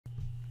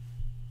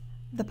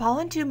The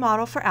Pollen Tube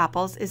model for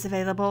apples is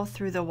available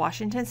through the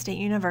Washington State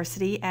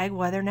University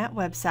AgWeatherNet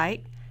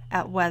website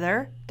at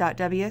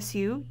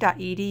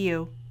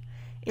weather.wsu.edu.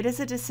 It is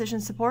a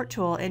decision support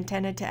tool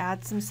intended to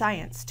add some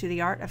science to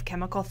the art of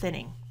chemical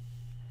thinning.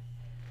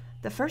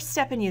 The first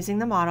step in using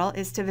the model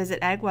is to visit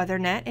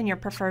AgWeatherNet in your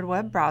preferred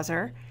web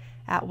browser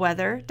at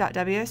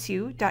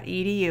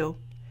weather.wsu.edu.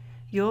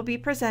 You will be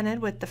presented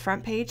with the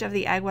front page of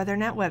the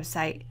AgWeatherNet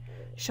website,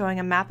 showing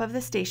a map of the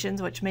stations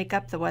which make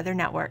up the weather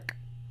network.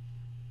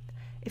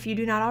 If you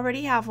do not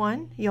already have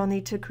one, you'll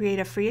need to create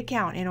a free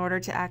account in order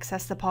to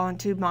access the Pollen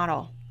Tube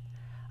model.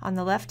 On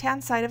the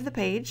left-hand side of the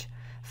page,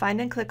 find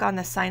and click on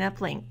the Sign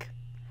Up link.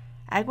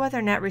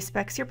 AgWeatherNet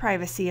respects your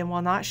privacy and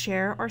will not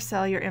share or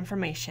sell your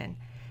information,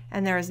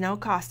 and there is no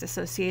cost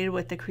associated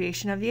with the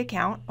creation of the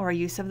account or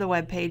use of the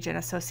web page and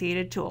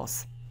associated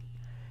tools.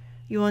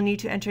 You will need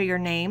to enter your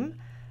name,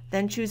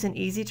 then choose an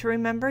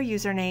easy-to-remember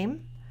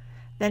username,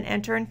 then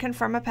enter and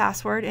confirm a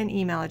password and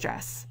email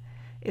address.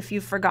 If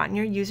you've forgotten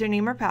your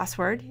username or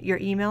password, your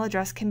email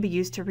address can be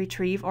used to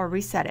retrieve or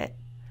reset it.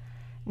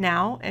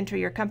 Now, enter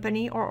your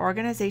company or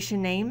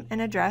organization name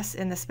and address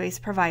in the space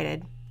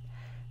provided.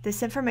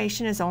 This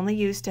information is only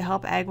used to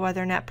help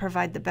AgWeatherNet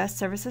provide the best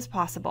services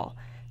possible,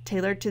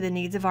 tailored to the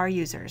needs of our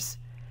users.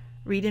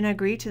 Read and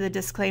agree to the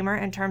disclaimer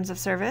and terms of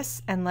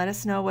service, and let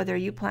us know whether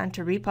you plan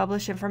to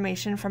republish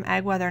information from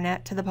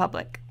AgWeatherNet to the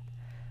public.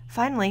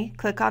 Finally,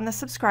 click on the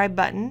subscribe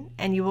button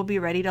and you will be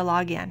ready to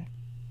log in.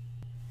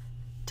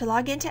 To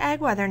log into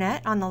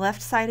AgWeatherNet, on the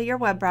left side of your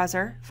web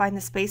browser, find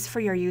the space for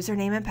your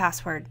username and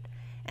password.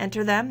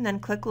 Enter them, then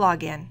click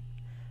Login.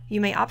 You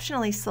may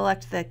optionally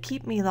select the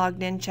Keep Me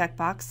Logged In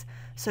checkbox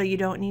so you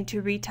don't need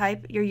to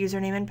retype your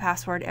username and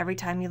password every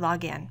time you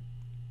log in.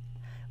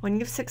 When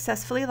you've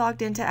successfully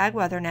logged into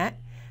AgWeatherNet,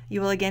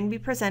 you will again be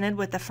presented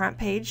with the front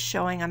page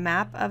showing a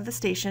map of the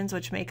stations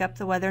which make up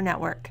the weather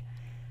network.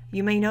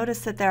 You may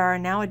notice that there are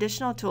now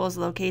additional tools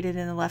located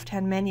in the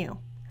left-hand menu.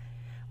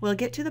 We'll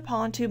get to the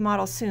Pollen Tube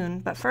model soon,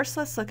 but first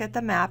let's look at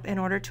the map in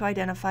order to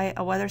identify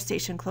a weather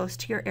station close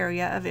to your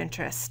area of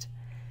interest.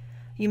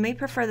 You may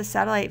prefer the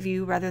satellite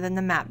view rather than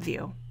the map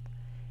view.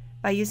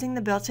 By using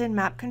the built-in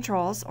map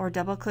controls or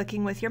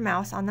double-clicking with your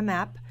mouse on the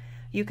map,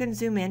 you can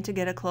zoom in to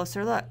get a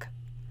closer look.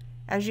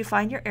 As you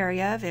find your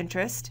area of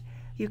interest,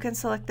 you can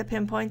select the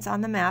pinpoints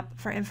on the map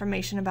for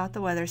information about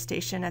the weather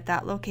station at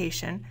that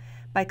location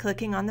by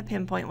clicking on the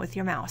pinpoint with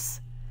your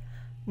mouse.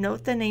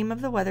 Note the name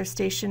of the weather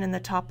station in the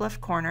top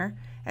left corner,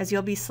 as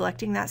you'll be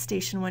selecting that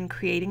station when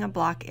creating a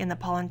block in the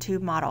Pollen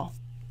Tube model.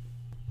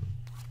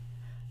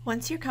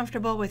 Once you're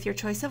comfortable with your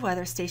choice of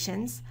weather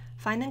stations,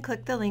 find and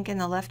click the link in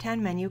the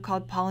left-hand menu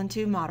called Pollen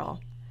Tube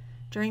Model.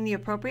 During the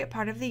appropriate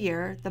part of the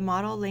year, the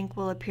model link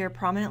will appear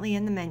prominently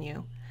in the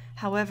menu.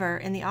 However,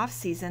 in the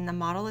off-season, the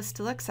model is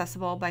still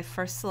accessible by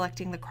first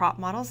selecting the Crop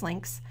Models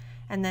links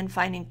and then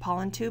finding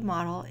Pollen Tube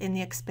Model in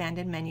the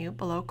expanded menu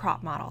below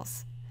Crop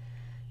Models.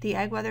 The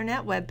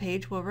AgWeatherNet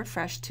webpage will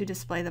refresh to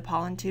display the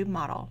Pollen Tube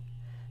model.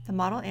 The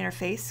model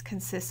interface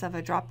consists of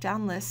a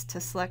drop-down list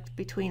to select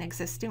between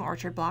existing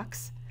orchard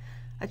blocks,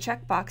 a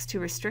checkbox to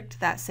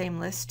restrict that same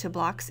list to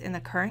blocks in the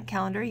current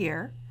calendar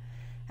year,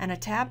 and a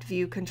tabbed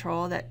view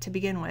control that, to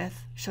begin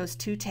with, shows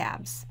two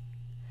tabs.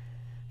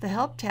 The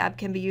Help tab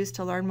can be used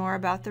to learn more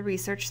about the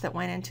research that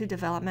went into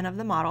development of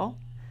the model,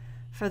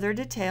 further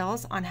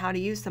details on how to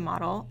use the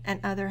model, and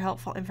other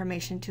helpful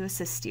information to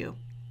assist you.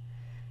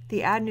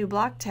 The Add New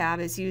Block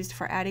tab is used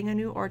for adding a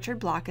new orchard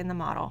block in the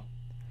model.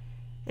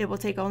 It will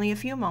take only a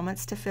few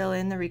moments to fill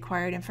in the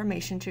required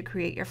information to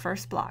create your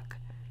first block.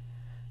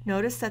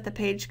 Notice that the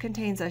page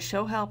contains a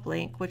Show Help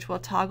link which will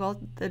toggle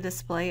the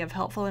display of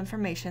helpful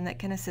information that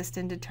can assist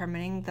in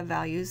determining the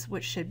values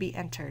which should be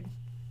entered.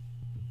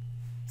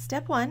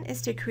 Step 1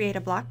 is to create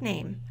a block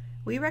name.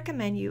 We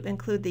recommend you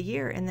include the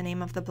year in the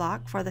name of the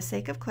block for the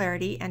sake of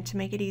clarity and to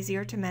make it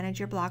easier to manage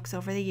your blocks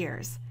over the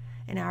years.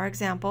 In our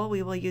example,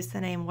 we will use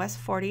the name West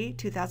 40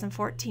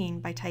 2014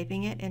 by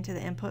typing it into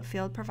the input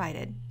field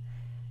provided.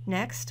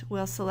 Next,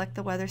 we'll select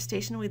the weather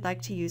station we'd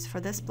like to use for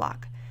this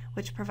block,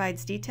 which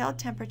provides detailed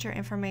temperature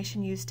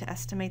information used to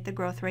estimate the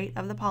growth rate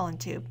of the pollen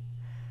tube.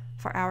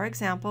 For our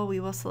example, we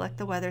will select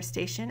the weather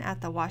station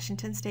at the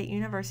Washington State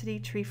University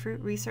Tree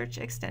Fruit Research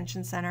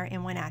Extension Center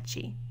in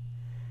Wenatchee.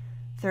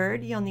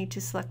 Third, you'll need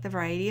to select the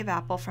variety of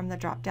apple from the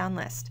drop-down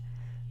list.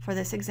 For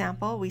this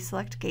example, we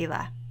select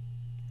Gala.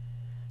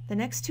 The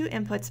next two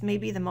inputs may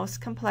be the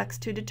most complex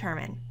to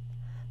determine.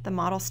 The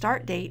model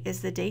start date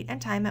is the date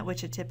and time at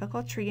which a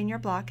typical tree in your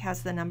block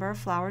has the number of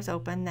flowers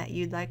open that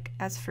you'd like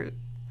as fruit.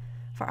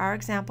 For our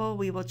example,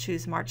 we will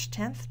choose March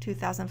 10th,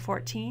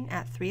 2014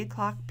 at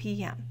 3:00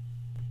 p.m.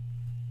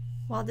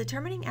 While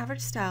determining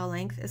average style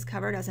length is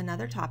covered as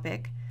another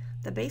topic,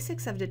 the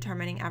basics of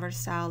determining average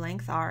style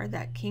length are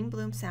that king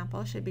bloom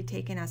samples should be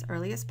taken as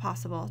early as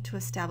possible to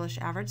establish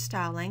average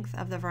style length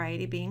of the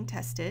variety being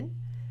tested.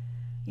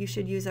 You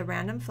should use a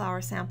random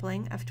flower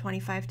sampling of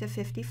 25 to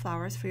 50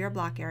 flowers for your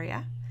block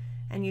area,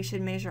 and you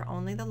should measure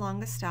only the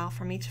longest style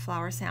from each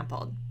flower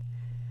sampled.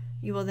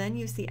 You will then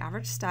use the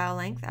average style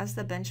length as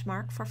the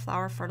benchmark for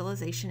flower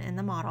fertilization in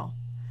the model.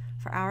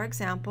 For our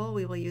example,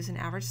 we will use an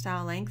average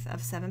style length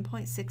of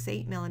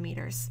 7.68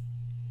 millimeters.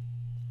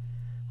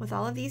 With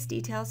all of these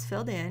details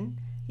filled in,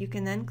 you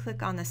can then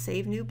click on the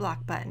Save New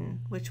Block button,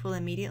 which will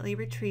immediately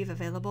retrieve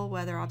available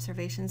weather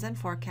observations and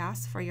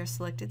forecasts for your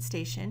selected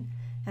station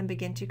and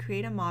begin to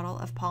create a model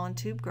of pollen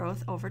tube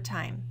growth over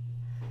time.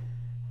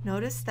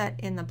 Notice that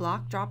in the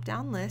block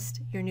drop-down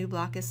list, your new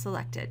block is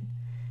selected.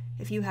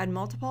 If you had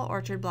multiple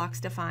orchard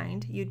blocks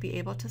defined, you'd be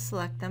able to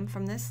select them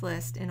from this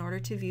list in order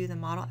to view the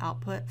model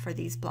output for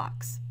these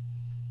blocks.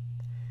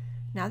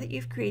 Now that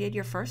you've created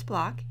your first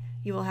block,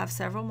 you will have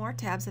several more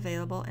tabs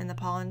available in the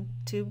Pollen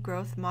Tube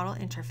Growth Model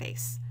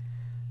interface.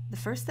 The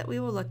first that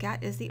we will look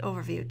at is the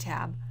Overview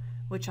tab,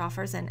 which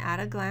offers an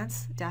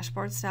at-a-glance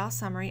dashboard-style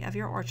summary of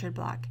your orchard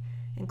block,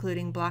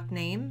 including block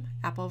name,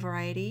 apple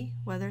variety,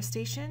 weather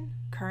station,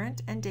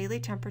 current and daily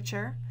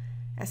temperature,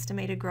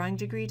 estimated growing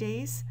degree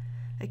days,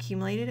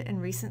 accumulated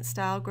and recent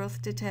style growth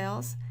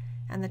details,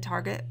 and the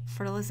target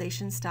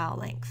fertilization style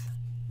length.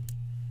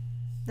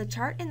 The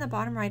chart in the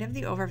bottom right of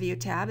the Overview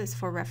tab is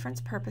for reference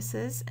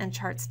purposes and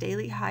charts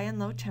daily high and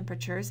low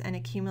temperatures and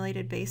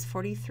accumulated base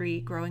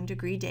 43 growing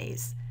degree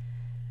days.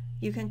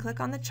 You can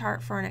click on the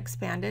chart for an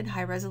expanded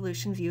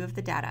high-resolution view of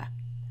the data.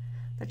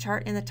 The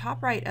chart in the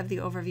top right of the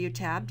Overview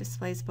tab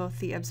displays both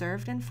the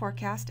observed and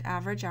forecast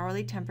average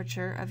hourly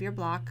temperature of your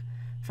block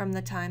from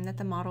the time that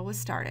the model was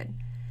started,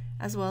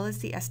 as well as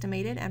the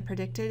estimated and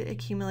predicted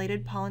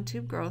accumulated pollen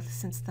tube growth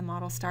since the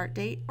model start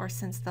date or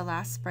since the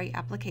last spray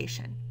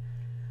application.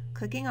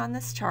 Clicking on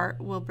this chart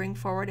will bring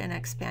forward an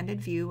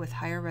expanded view with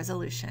higher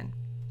resolution.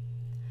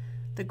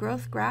 The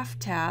Growth Graph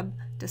tab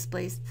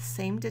displays the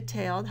same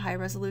detailed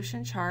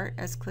high-resolution chart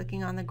as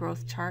clicking on the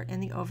Growth chart in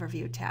the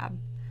Overview tab.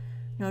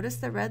 Notice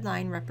the red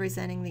line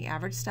representing the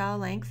average style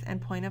length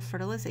and point of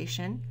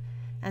fertilization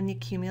and the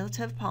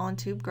cumulative pollen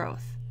tube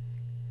growth.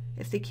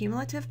 If the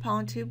cumulative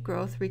pollen tube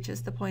growth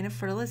reaches the point of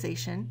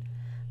fertilization,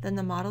 then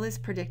the model is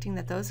predicting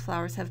that those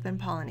flowers have been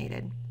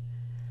pollinated.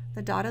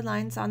 The dotted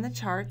lines on the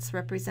charts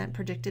represent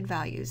predicted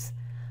values.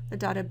 The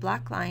dotted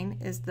black line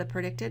is the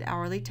predicted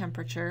hourly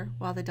temperature,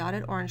 while the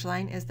dotted orange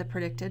line is the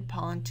predicted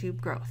pollen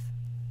tube growth.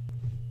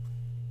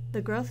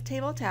 The Growth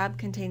Table tab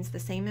contains the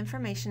same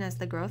information as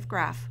the Growth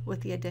Graph,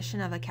 with the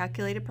addition of a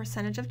calculated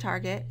percentage of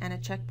target and a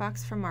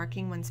checkbox for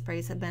marking when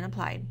sprays have been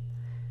applied.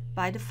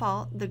 By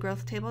default, the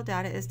Growth Table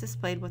data is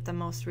displayed with the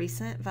most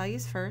recent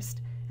values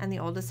first and the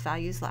oldest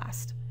values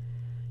last.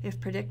 If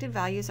predicted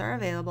values are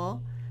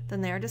available,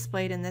 then they are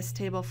displayed in this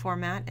table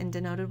format and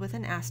denoted with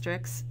an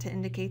asterisk to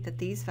indicate that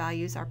these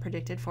values are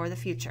predicted for the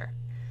future.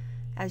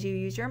 As you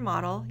use your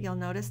model, you'll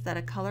notice that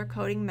a color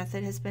coding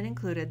method has been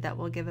included that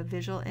will give a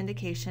visual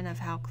indication of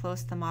how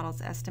close the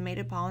model's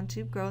estimated pollen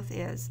tube growth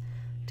is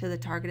to the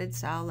targeted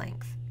style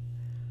length.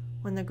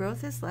 When the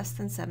growth is less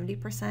than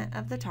 70%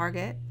 of the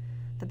target,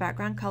 the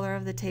background color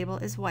of the table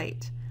is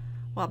white,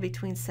 while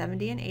between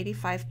 70 and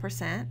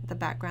 85%, the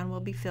background will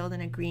be filled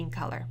in a green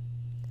color.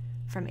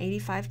 From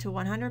 85 to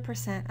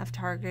 100% of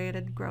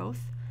targeted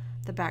growth,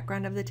 the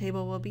background of the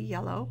table will be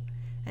yellow,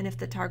 and if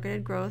the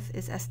targeted growth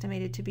is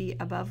estimated to be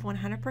above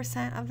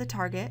 100% of the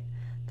target,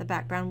 the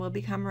background will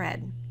become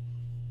red.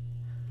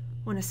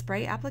 When a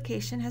spray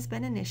application has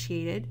been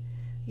initiated,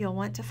 you'll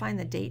want to find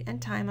the date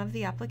and time of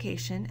the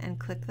application and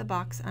click the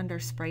box under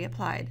Spray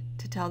Applied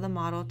to tell the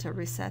model to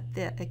reset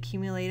the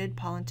accumulated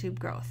pollen tube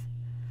growth.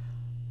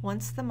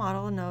 Once the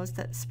model knows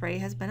that spray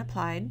has been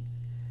applied,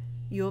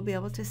 you will be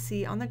able to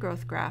see on the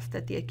growth graph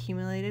that the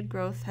accumulated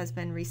growth has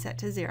been reset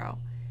to 0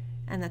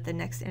 and that the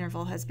next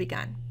interval has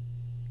begun.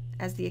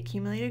 As the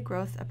accumulated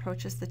growth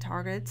approaches the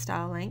targeted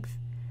style length,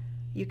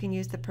 you can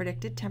use the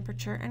predicted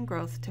temperature and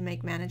growth to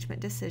make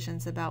management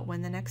decisions about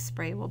when the next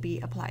spray will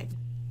be applied.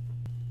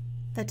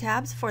 The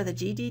tabs for the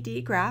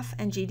GDD graph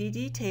and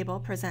GDD table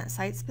present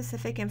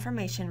site-specific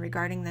information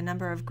regarding the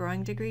number of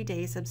growing degree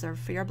days observed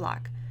for your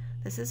block.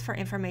 This is for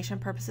information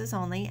purposes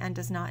only and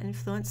does not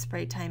influence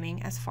spray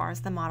timing as far as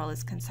the model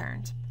is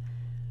concerned.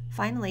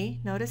 Finally,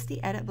 notice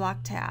the Edit Block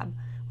tab,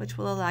 which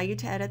will allow you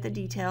to edit the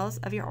details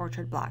of your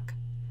orchard block.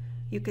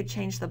 You could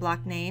change the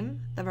block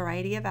name, the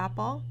variety of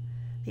apple,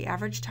 the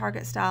average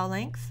target style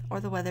length, or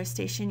the weather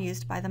station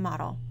used by the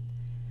model.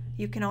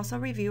 You can also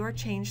review or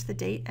change the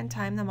date and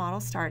time the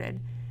model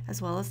started,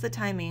 as well as the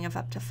timing of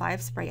up to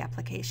 5 spray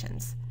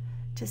applications.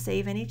 To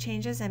save any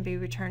changes and be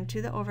returned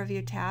to the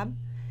Overview tab,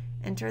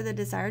 enter the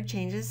desired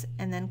changes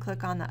and then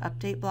click on the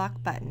Update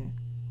Block button.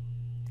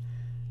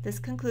 This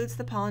concludes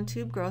the Pollen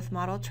Tube Growth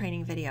Model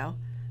training video.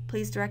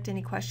 Please direct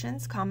any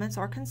questions, comments,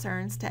 or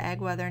concerns to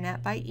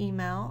AgWeatherNet by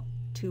email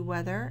to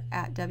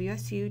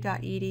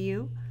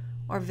weather@wsu.edu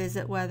or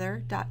visit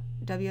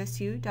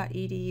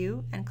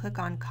weather.wsu.edu and click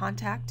on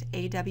Contact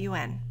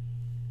AWN.